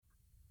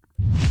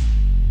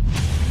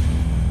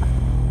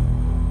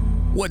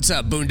What's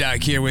up,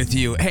 Boondock here with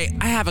you. Hey,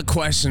 I have a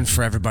question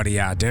for everybody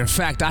out there. In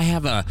fact, I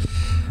have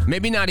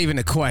maybe not even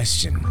a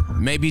question,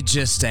 maybe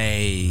just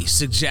a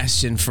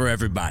suggestion for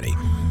everybody.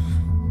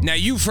 Now,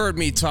 you've heard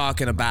me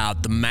talking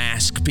about the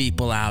mask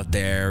people out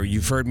there.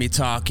 You've heard me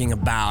talking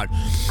about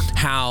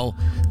how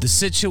the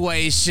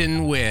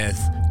situation with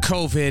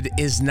COVID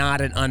is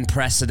not an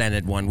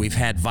unprecedented one. We've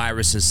had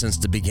viruses since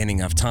the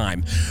beginning of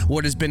time.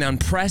 What has been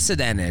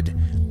unprecedented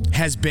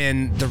has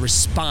been the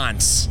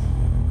response.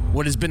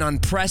 What has been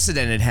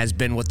unprecedented has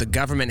been what the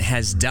government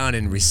has done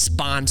in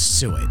response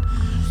to it.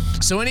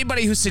 So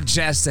anybody who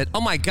suggests that,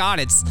 oh my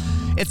God, it's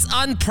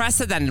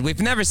unprecedented,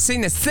 we've never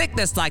seen a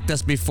sickness like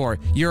this before,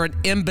 you're an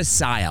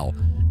imbecile.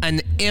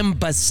 An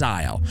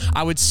imbecile.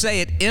 I would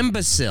say it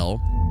imbecile,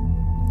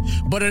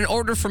 but in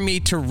order for me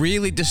to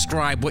really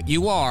describe what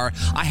you are,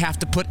 I have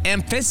to put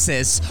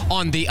emphasis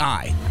on the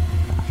I.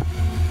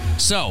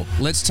 So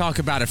let's talk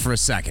about it for a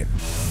second.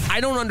 I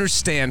don't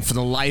understand for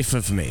the life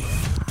of me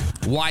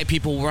why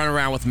people run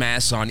around with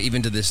masks on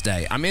even to this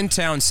day. I'm in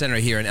town center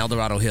here in El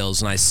Dorado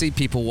Hills, and I see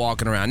people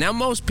walking around. Now,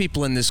 most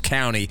people in this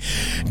county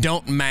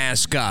don't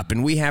mask up,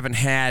 and we haven't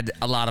had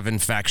a lot of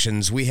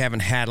infections. We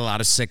haven't had a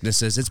lot of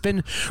sicknesses. It's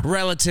been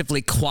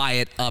relatively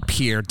quiet up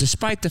here,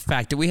 despite the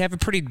fact that we have a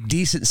pretty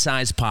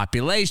decent-sized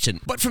population.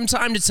 But from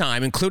time to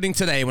time, including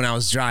today when I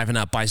was driving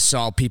up, I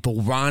saw people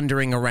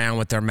wandering around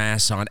with their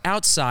masks on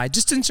outside,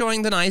 just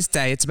enjoying the nice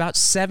day. It's about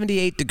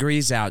 78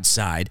 degrees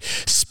outside.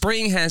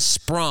 Spring has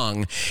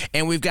sprung,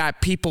 and we've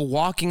got people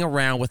walking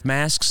around with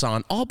masks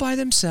on all by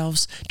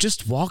themselves,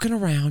 just walking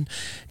around,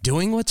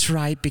 doing what's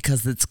right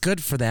because it's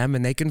good for them,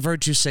 and they can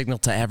virtue signal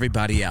to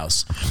everybody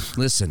else.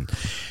 Listen,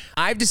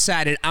 I've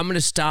decided I'm going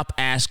to stop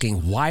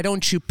asking, why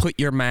don't you put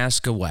your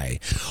mask away?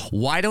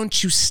 Why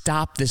don't you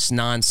stop this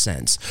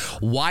nonsense?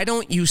 Why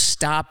don't you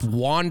stop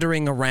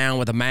wandering around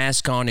with a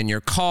mask on in your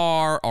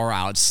car or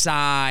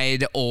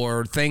outside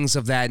or things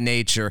of that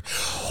nature?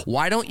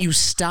 Why don't you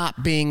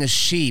stop being a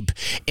sheep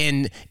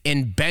in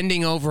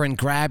bending over and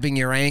grabbing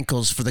your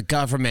ankles for the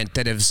government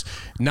that has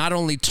not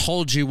only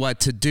told you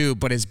what to do,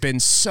 but has been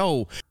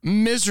so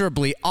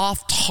miserably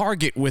off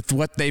target with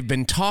what they've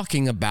been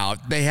talking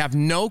about? They have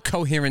no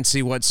coherency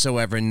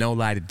whatsoever and no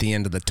light at the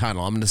end of the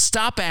tunnel. I'm going to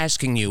stop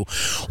asking you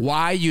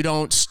why you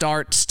don't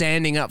start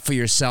standing up for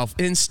yourself.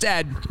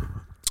 Instead,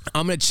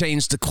 I'm going to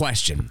change the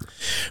question.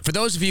 For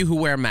those of you who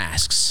wear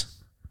masks,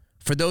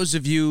 for those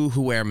of you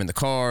who wear them in the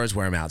cars,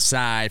 wear them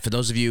outside, for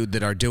those of you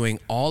that are doing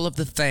all of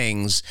the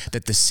things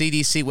that the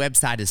CDC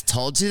website has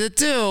told you to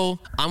do,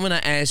 I'm going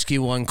to ask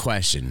you one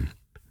question.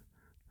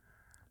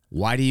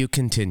 Why do you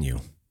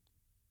continue?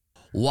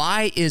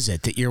 Why is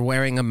it that you're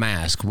wearing a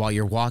mask while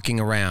you're walking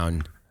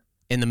around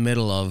in the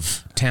middle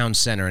of town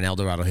center in El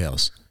Dorado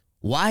Hills?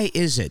 Why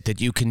is it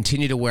that you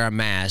continue to wear a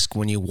mask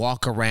when you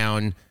walk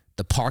around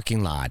the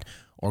parking lot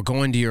or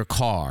go into your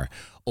car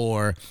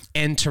or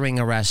entering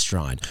a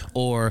restaurant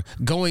or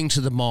going to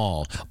the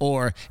mall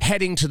or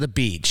heading to the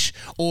beach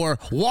or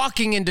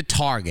walking into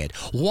Target?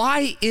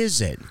 Why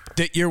is it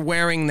that you're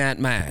wearing that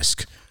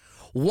mask?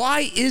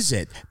 Why is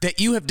it that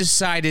you have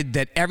decided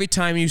that every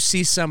time you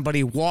see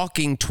somebody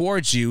walking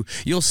towards you,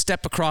 you'll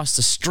step across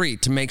the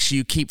street to make sure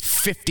you keep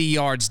 50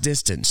 yards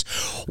distance?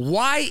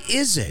 Why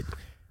is it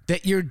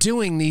that you're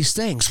doing these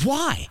things?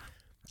 Why?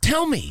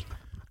 Tell me.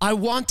 I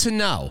want to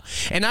know.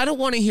 And I don't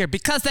want to hear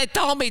because they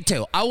told me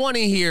to. I want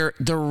to hear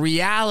the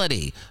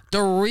reality,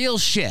 the real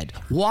shit.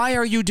 Why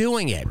are you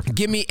doing it?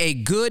 Give me a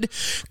good,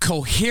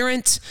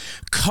 coherent,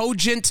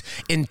 cogent,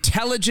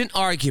 intelligent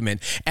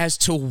argument as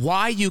to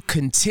why you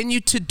continue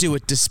to do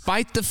it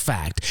despite the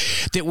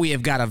fact that we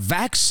have got a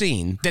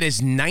vaccine that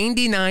is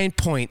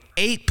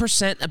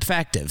 99.8%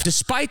 effective,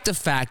 despite the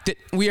fact that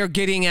we are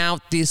getting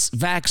out these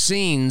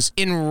vaccines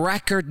in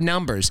record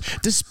numbers,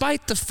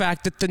 despite the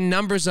fact that the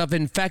numbers of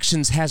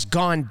infections has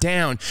gone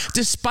down,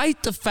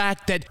 despite the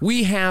fact that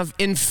we have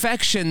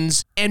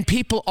infections and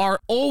people are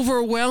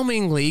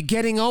overwhelmingly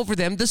getting over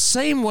them the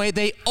same way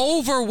they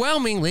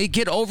overwhelmingly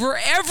get over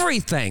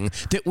everything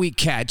that we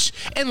catch,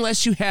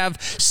 unless you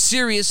have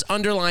serious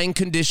underlying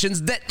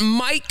conditions that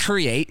might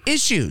create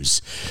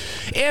issues.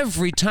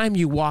 Every time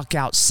you walk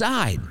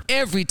outside,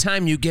 every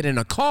time you get in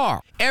a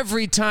car,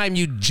 every time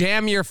you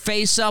jam your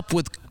face up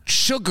with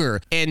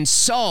sugar and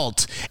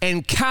salt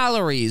and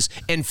calories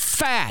and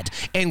fat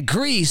and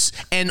grease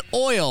and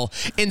oil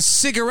and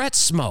cigarette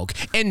smoke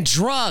and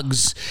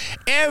drugs.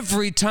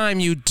 Every time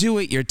you do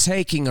it, you're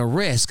taking a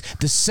risk.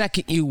 The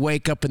second you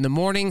wake up in the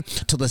morning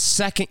till the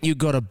second you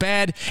go to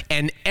bed,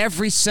 and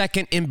every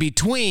second in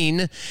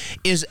between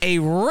is a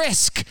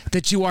risk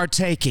that you are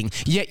taking.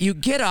 Yet you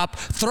get up,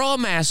 throw a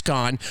mask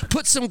on,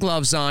 put some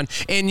gloves on,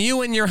 and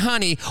you and your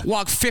honey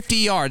walk 50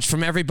 yards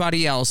from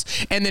everybody else.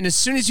 And then as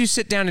soon as you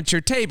sit down at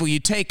your table, you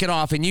take it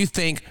off and you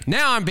think,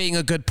 now I'm being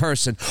a good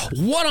person.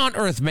 What on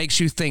earth makes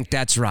you think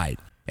that's right?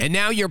 And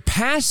now you're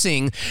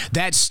passing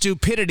that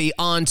stupidity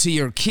on to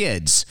your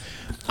kids.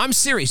 I'm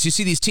serious. You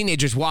see these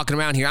teenagers walking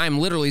around here. I'm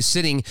literally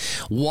sitting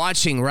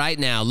watching right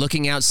now,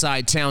 looking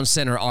outside Town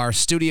Center, our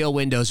studio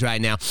windows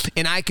right now,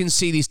 and I can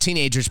see these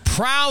teenagers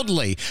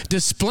proudly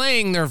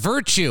displaying their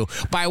virtue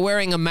by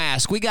wearing a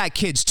mask. We got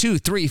kids 2,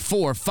 3,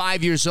 4,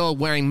 5 years old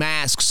wearing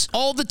masks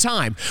all the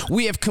time.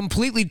 We have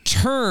completely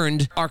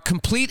turned our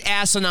complete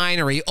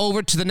asineinery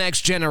over to the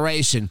next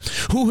generation,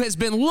 who has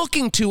been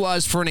looking to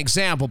us for an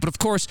example. But of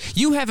course,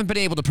 you haven't been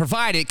able to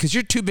provide it because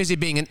you're too busy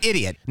being an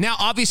idiot. Now,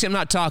 obviously, I'm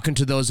not talking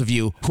to those of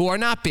you who are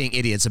not being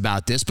idiots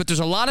about this, but there's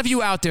a lot of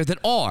you out there that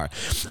are.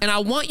 And I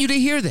want you to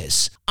hear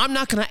this. I'm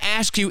not going to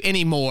ask you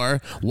anymore,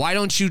 why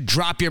don't you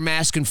drop your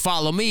mask and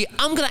follow me?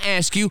 I'm going to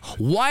ask you,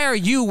 why are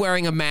you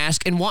wearing a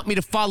mask and want me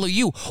to follow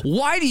you?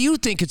 Why do you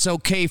think it's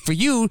okay for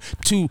you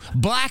to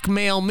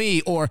blackmail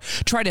me or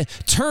try to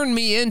turn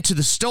me into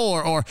the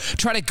store or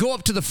try to go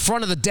up to the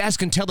front of the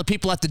desk and tell the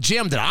people at the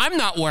gym that I'm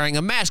not wearing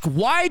a mask?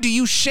 Why do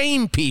you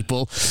shame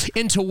people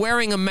into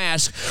wearing a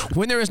mask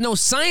when there is no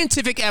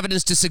scientific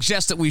evidence to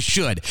suggest that we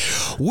should?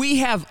 We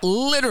have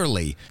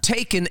literally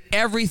taken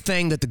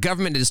everything that the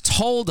government has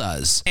told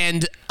us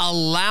and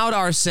allowed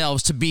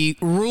ourselves to be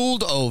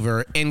ruled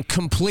over and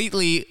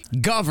completely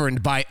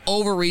governed by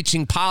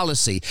overreaching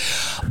policy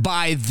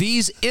by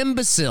these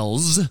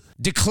imbeciles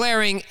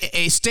declaring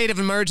a state of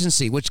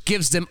emergency, which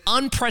gives them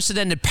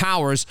unprecedented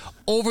powers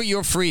over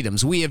your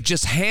freedoms. We have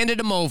just handed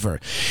them over.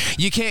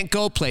 You can't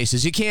go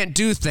places. You can't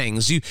do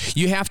things.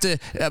 You have to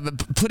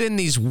put in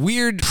these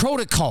weird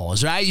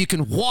protocols, right? You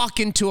can walk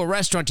into a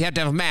restaurant, you have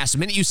to have a mask. The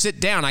minute you sit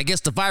down, I guess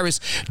the virus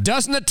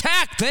doesn't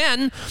attack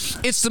then.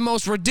 It's the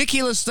most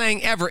ridiculous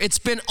thing ever. It's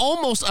been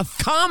almost a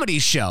comedy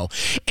show,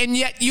 and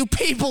yet you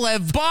people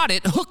have bought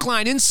it hook,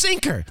 line, and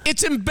sinker.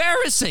 It's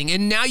embarrassing,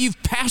 and now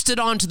you've passed it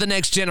on to the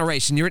next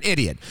generation. You're an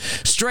idiot.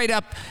 Straight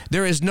up,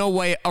 there is no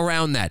way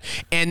around that.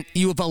 And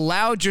you have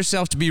allowed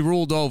yourself to be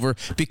ruled over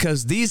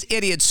because these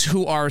idiots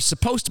who are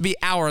supposed to be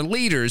our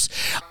leaders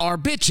are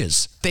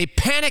bitches. They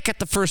panic at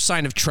the first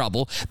sign of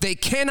trouble. They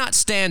cannot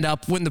stand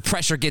up when the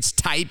pressure gets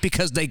tight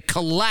because they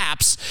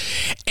collapse,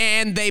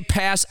 and they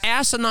pass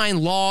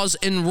asinine laws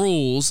and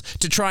rules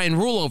to try and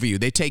rule over you.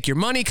 They take your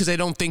money because they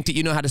don't think that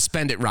you know how to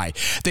spend it right.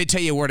 They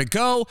tell you where to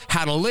go,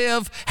 how to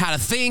live, how to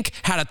think,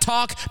 how to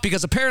talk,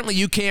 because apparently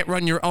you can't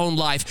run your own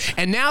life.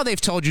 And now they've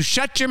told you,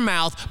 shut your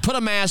mouth, put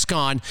a mask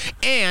on,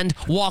 and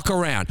walk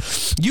around.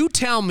 You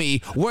tell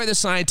me where the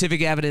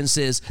scientific evidence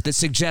is that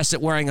suggests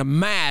that wearing a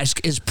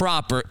mask is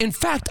proper. In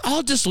fact,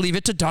 I'll just leave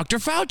it to Dr.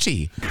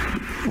 Fauci.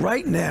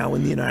 Right now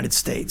in the United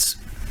States,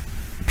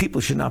 people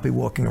should not be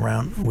walking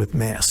around with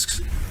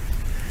masks.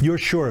 You're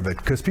sure of it?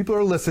 Because people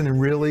are listening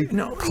really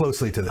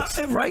closely to this.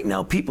 Right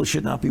now, people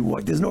should not be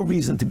walking. There's no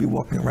reason to be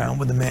walking around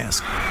with a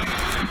mask.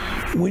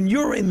 When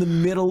you're in the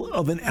middle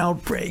of an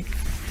outbreak,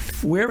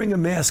 wearing a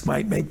mask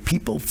might make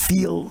people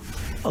feel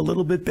a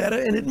little bit better,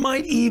 and it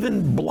might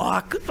even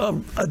block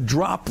a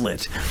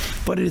droplet,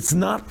 but it's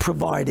not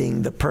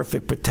providing the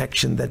perfect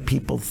protection that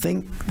people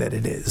think that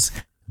it is.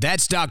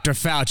 That's Dr.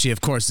 Fauci.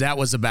 Of course, that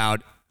was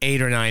about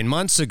 8 or 9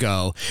 months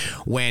ago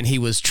when he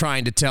was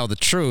trying to tell the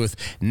truth.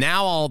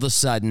 Now, all of a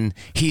sudden,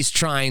 he's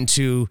trying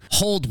to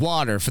hold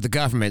water for the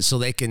government so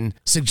they can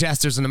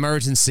suggest there's an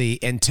emergency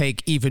and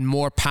take even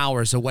more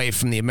powers away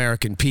from the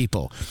American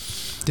people.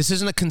 This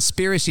isn't a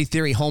conspiracy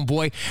theory,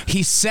 homeboy.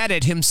 He said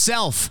it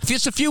himself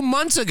just a few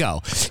months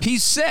ago. He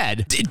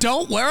said,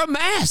 don't wear a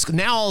mask.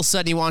 Now, all of a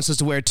sudden, he wants us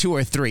to wear 2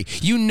 or 3.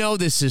 You know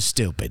this is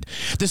stupid.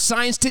 The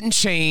science didn't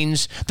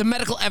change. The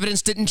medical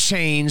evidence didn't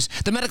change.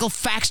 The medical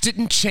facts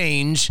didn't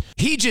change.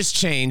 He just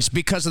changed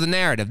because of the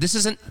narrative. This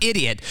is an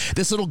idiot.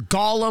 This little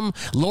Gollum,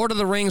 Lord of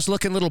the Rings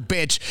looking little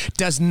bitch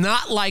does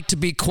not like to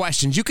be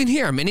questioned. You can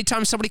hear him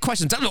anytime somebody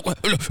questions. No,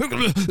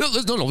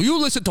 you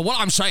listen to what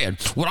I'm saying.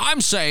 What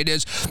I'm saying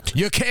is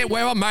you can't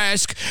wear a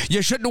mask.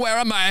 You shouldn't wear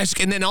a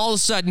mask. And then all of a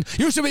sudden,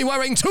 you should be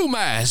wearing 2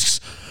 masks.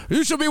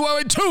 You should be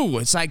wearing 2.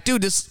 It's like,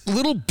 dude, this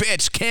little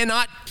bitch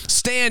cannot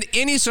stand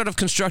any sort of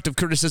constructive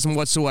criticism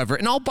whatsoever.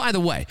 And oh, by the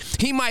way,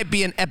 he might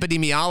be an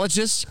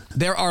epidemiologist.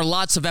 There are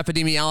lots of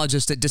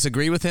epidemiologists that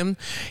disagree with him.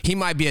 He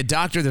might be a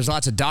doctor. There's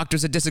lots of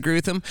doctors that disagree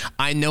with him.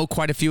 I know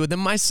quite a few of them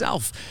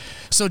myself.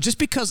 So just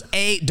because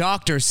a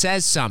doctor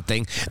says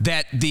something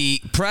that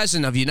the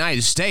president of the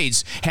United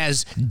States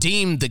has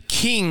deemed the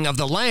king of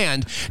the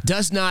land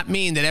does not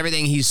mean that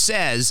everything he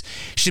says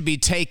should be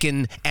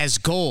taken as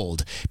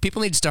gold.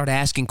 People need to start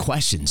asking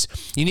questions.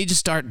 You need to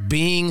start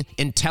being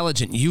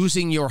intelligent,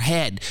 using your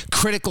head,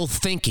 critical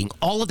thinking.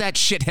 All of that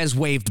shit has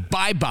waved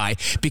bye-bye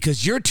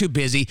because you're too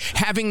busy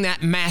having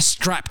that mask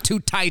strapped too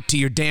tight to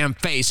your damn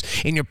face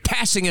and you're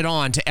passing it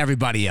on to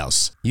everybody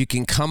else. You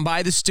can come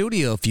by the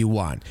studio if you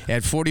want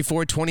at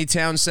 4420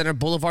 Town Center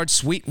Boulevard,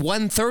 Suite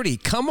 130.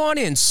 Come on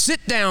in,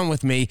 sit down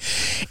with me,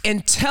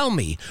 and tell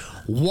me,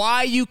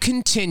 why you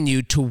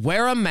continue to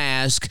wear a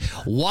mask,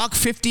 walk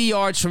 50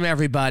 yards from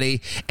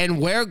everybody, and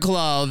wear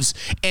gloves,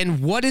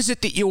 and what is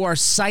it that you are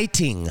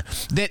citing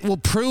that will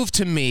prove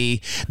to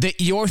me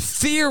that your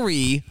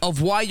theory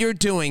of why you're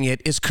doing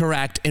it is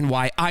correct and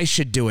why I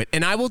should do it.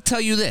 And I will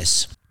tell you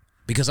this,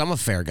 because I'm a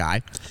fair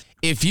guy.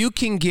 If you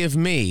can give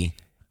me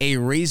a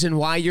reason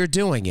why you're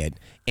doing it,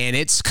 and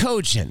it's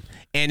cogent,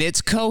 and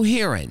it's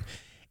coherent,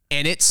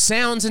 and it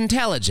sounds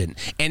intelligent,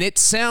 and it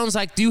sounds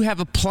like you have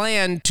a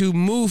plan to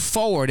move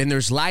forward and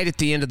there's light at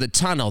the end of the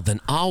tunnel, then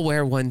I'll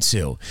wear one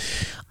too.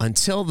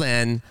 Until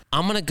then,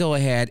 I'm going to go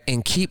ahead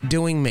and keep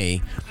doing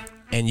me,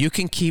 and you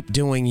can keep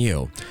doing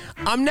you.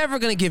 I'm never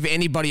going to give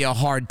anybody a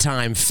hard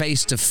time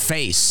face to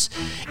face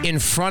in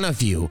front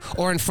of you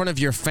or in front of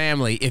your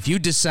family if you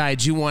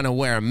decide you want to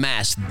wear a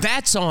mask.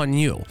 That's on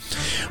you.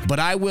 But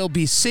I will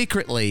be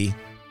secretly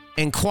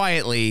and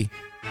quietly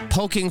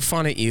poking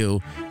fun at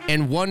you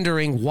and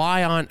wondering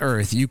why on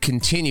earth you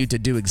continue to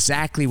do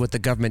exactly what the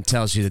government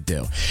tells you to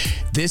do.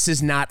 This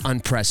is not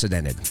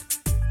unprecedented,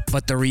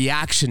 but the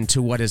reaction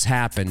to what has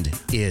happened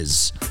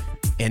is.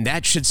 And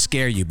that should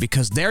scare you,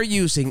 because they're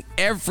using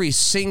every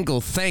single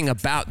thing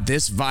about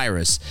this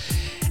virus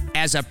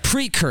as a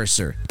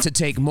precursor to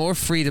take more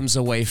freedoms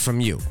away from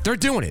you. They're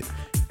doing it.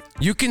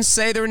 You can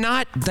say they're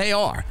not. They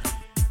are.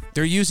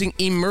 They're using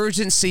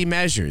emergency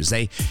measures.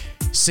 They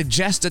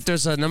suggest that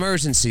there's an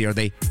emergency, or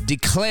they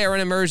declare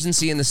an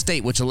emergency in the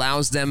state, which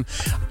allows them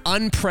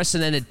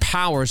unprecedented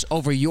powers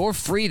over your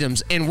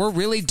freedoms. And we're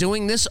really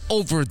doing this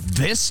over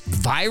this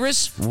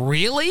virus?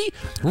 Really?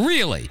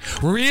 Really?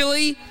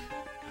 Really?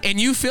 And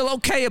you feel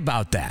okay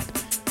about that.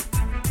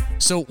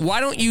 So why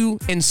don't you,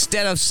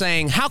 instead of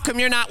saying, how come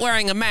you're not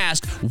wearing a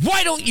mask,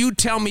 why don't you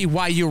tell me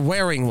why you're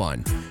wearing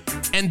one?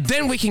 And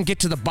then we can get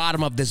to the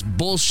bottom of this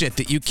bullshit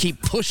that you keep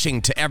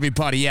pushing to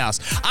everybody else.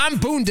 I'm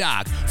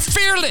Boondock,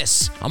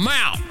 fearless. I'm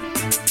out.